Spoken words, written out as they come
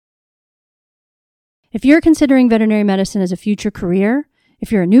If you're considering veterinary medicine as a future career,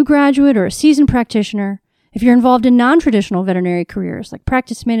 if you're a new graduate or a seasoned practitioner, if you're involved in non-traditional veterinary careers like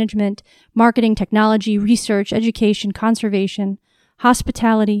practice management, marketing, technology, research, education, conservation,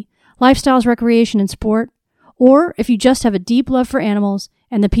 hospitality, lifestyles, recreation, and sport, or if you just have a deep love for animals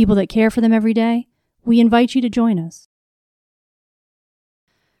and the people that care for them every day, we invite you to join us.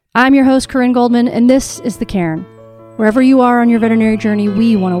 I'm your host, Corinne Goldman, and this is the Cairn. Wherever you are on your veterinary journey,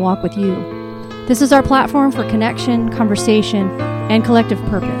 we want to walk with you. This is our platform for connection, conversation, and collective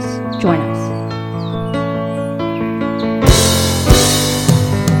purpose. Join us.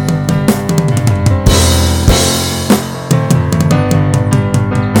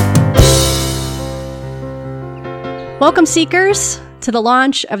 Welcome, seekers, to the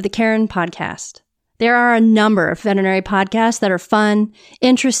launch of the Cairn podcast. There are a number of veterinary podcasts that are fun,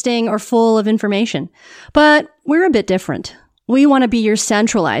 interesting, or full of information, but we're a bit different. We want to be your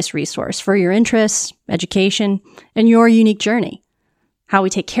centralized resource for your interests, education, and your unique journey. How we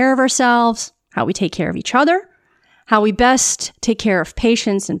take care of ourselves, how we take care of each other, how we best take care of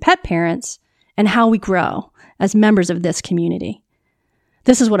patients and pet parents, and how we grow as members of this community.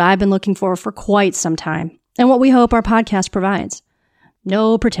 This is what I've been looking for quite some time, and what we hope our podcast provides.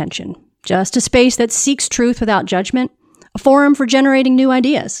 No pretension, just a space that seeks truth without judgment, a forum for generating new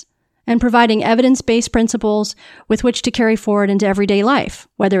ideas, and providing evidence-based principles with which to carry forward into everyday life,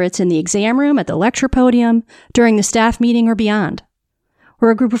 whether it's in the exam room, at the lecture podium, during the staff meeting, or beyond. We're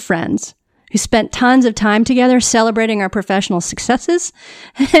a group of friends who spent tons of time together celebrating our professional successes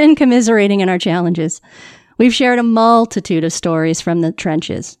and commiserating in our challenges. We've shared a multitude of stories from the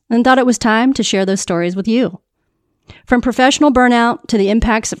trenches and thought it was time to share those stories with you. From professional burnout to the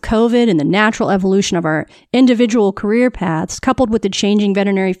impacts of COVID and the natural evolution of our individual career paths, coupled with the changing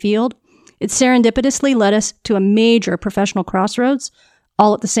veterinary field, it serendipitously led us to a major professional crossroads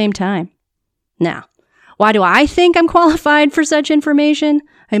all at the same time. Now, why do I think I'm qualified for such information?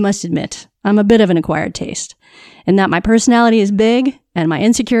 I must admit, I'm a bit of an acquired taste, in that my personality is big and my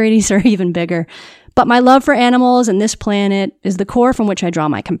insecurities are even bigger. But my love for animals and this planet is the core from which I draw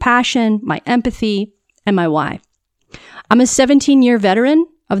my compassion, my empathy, and my why. I'm a 17-year veteran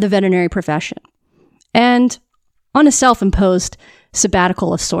of the veterinary profession and on a self-imposed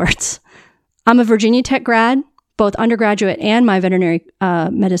sabbatical of sorts. I'm a Virginia Tech grad, both undergraduate and my veterinary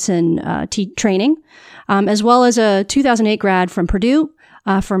medicine training, as well as a 2008 grad from Purdue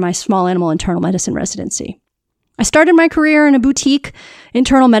for my small animal internal medicine residency. I started my career in a boutique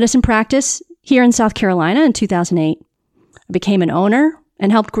internal medicine practice here in South Carolina in 2008. I became an owner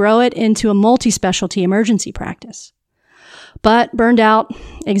and helped grow it into a multi-specialty emergency practice. But burned out,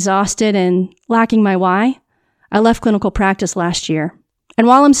 exhausted, and lacking my why, I left clinical practice last year. And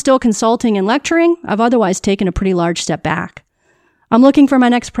while I'm still consulting and lecturing, I've otherwise taken a pretty large step back. I'm looking for my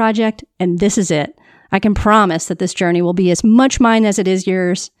next project, and this is it. I can promise that this journey will be as much mine as it is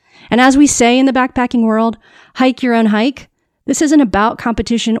yours. And as we say in the backpacking world, hike your own hike. This isn't about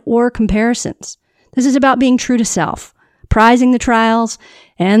competition or comparisons. This is about being true to self, prizing the trials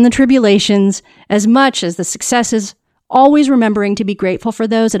and the tribulations as much as the successes, always remembering to be grateful for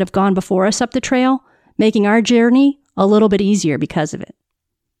those that have gone before us up the trail, making our journey a little bit easier because of it.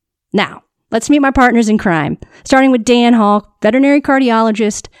 Now, let's meet my partners in crime, starting with Dan Hall, veterinary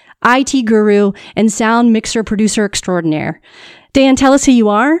cardiologist, IT guru, and sound mixer producer extraordinaire. Dan, tell us who you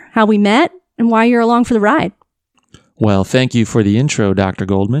are, how we met, and why you're along for the ride. Well, thank you for the intro, Dr.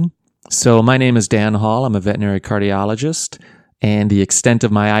 Goldman. So my name is Dan Hall. I'm a veterinary cardiologist, and the extent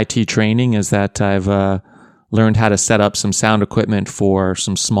of my IT training is that I've learned how to set up some sound equipment for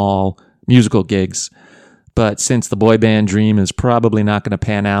some small musical gigs. But since the boy band dream is probably not going to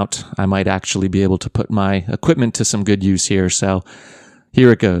pan out, I might actually be able to put my equipment to some good use here. So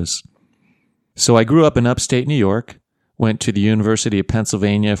here it goes. So I grew up in upstate New York, went to the University of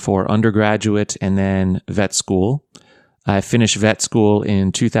Pennsylvania for undergraduate and then vet school. I finished vet school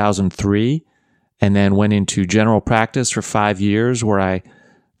in 2003 and then went into general practice for 5 years where I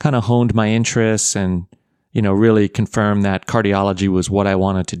kind of honed my interests and really confirmed that cardiology was what I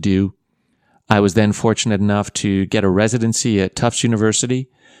wanted to do. I was then fortunate enough to get a residency at Tufts University,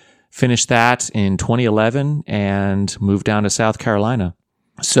 finished that in 2011, and moved down to South Carolina.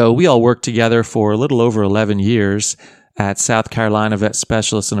 So we all worked together for a little over 11 years at South Carolina Vet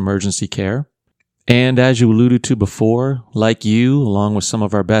Specialists in Emergency Care. And as you alluded to before, like you, along with some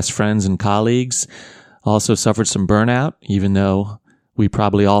of our best friends and colleagues, also suffered some burnout, even though we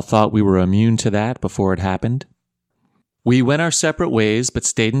probably all thought we were immune to that before it happened. We went our separate ways, but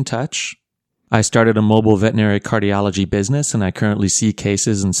stayed in touch. I started a mobile veterinary cardiology business, and I currently see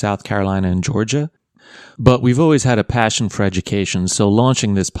cases in South Carolina and Georgia. But we've always had a passion for education, so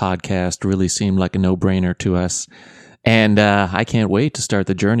launching this podcast really seemed like a no-brainer to us. And I can't wait to start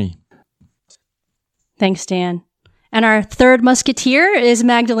the journey. Thanks, Dan. And our third musketeer is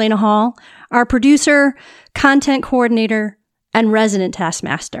Magdalena Hall, our producer, content coordinator, and resident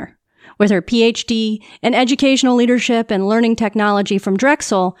taskmaster. With her PhD in educational leadership and learning technology from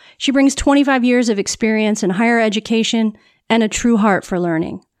Drexel, she brings 25 years of experience in higher education and a true heart for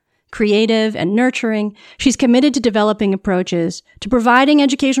learning. Creative and nurturing, she's committed to developing approaches to providing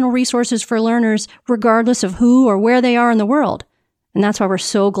educational resources for learners regardless of who or where they are in the world. And that's why we're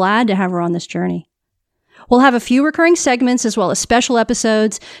so glad to have her on this journey. We'll have a few recurring segments as well as special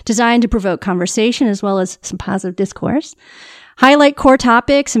episodes designed to provoke conversation as well as some positive discourse, highlight core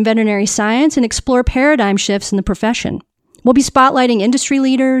topics in veterinary science, and explore paradigm shifts in the profession. We'll be spotlighting industry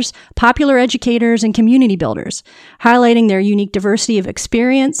leaders, popular educators, and community builders, highlighting their unique diversity of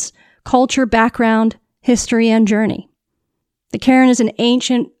experience, culture, background, history, and journey. The Cairn is an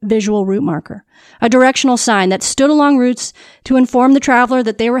ancient visual route marker, a directional sign that stood along routes to inform the traveler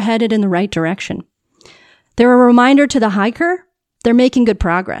that they were headed in the right direction. They're a reminder to the hiker they're making good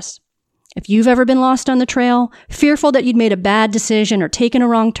progress. If you've ever been lost on the trail, fearful that you'd made a bad decision or taken a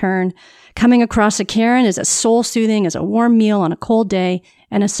wrong turn, coming across a Cairn is as soul-soothing as a warm meal on a cold day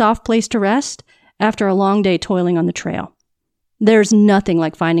and a soft place to rest after a long day toiling on the trail. There's nothing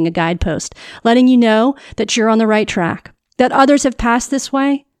like finding a guidepost, letting you know that you're on the right track, that others have passed this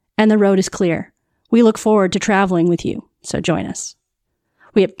way, and the road is clear. We look forward to traveling with you, so join us.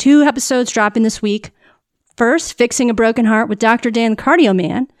 We have 2 episodes dropping this week. First, Fixing a Broken Heart with Dr. Dan Cardio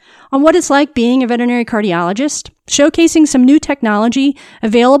Man on what it's like being a veterinary cardiologist, showcasing some new technology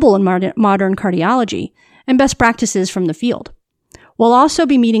available in modern cardiology and best practices from the field. We'll also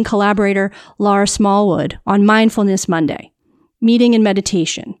be meeting collaborator Laura Smallwood on Mindfulness Monday, meeting and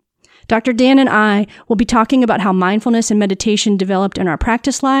meditation. Dr. Dan and I will be talking about how mindfulness and meditation developed in our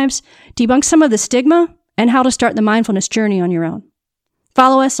practice lives, debunk some of the stigma, and how to start the mindfulness journey on your own.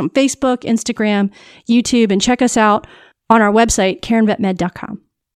 Follow us on Facebook, Instagram, YouTube, and check us out on our website, cairnvetmed.com.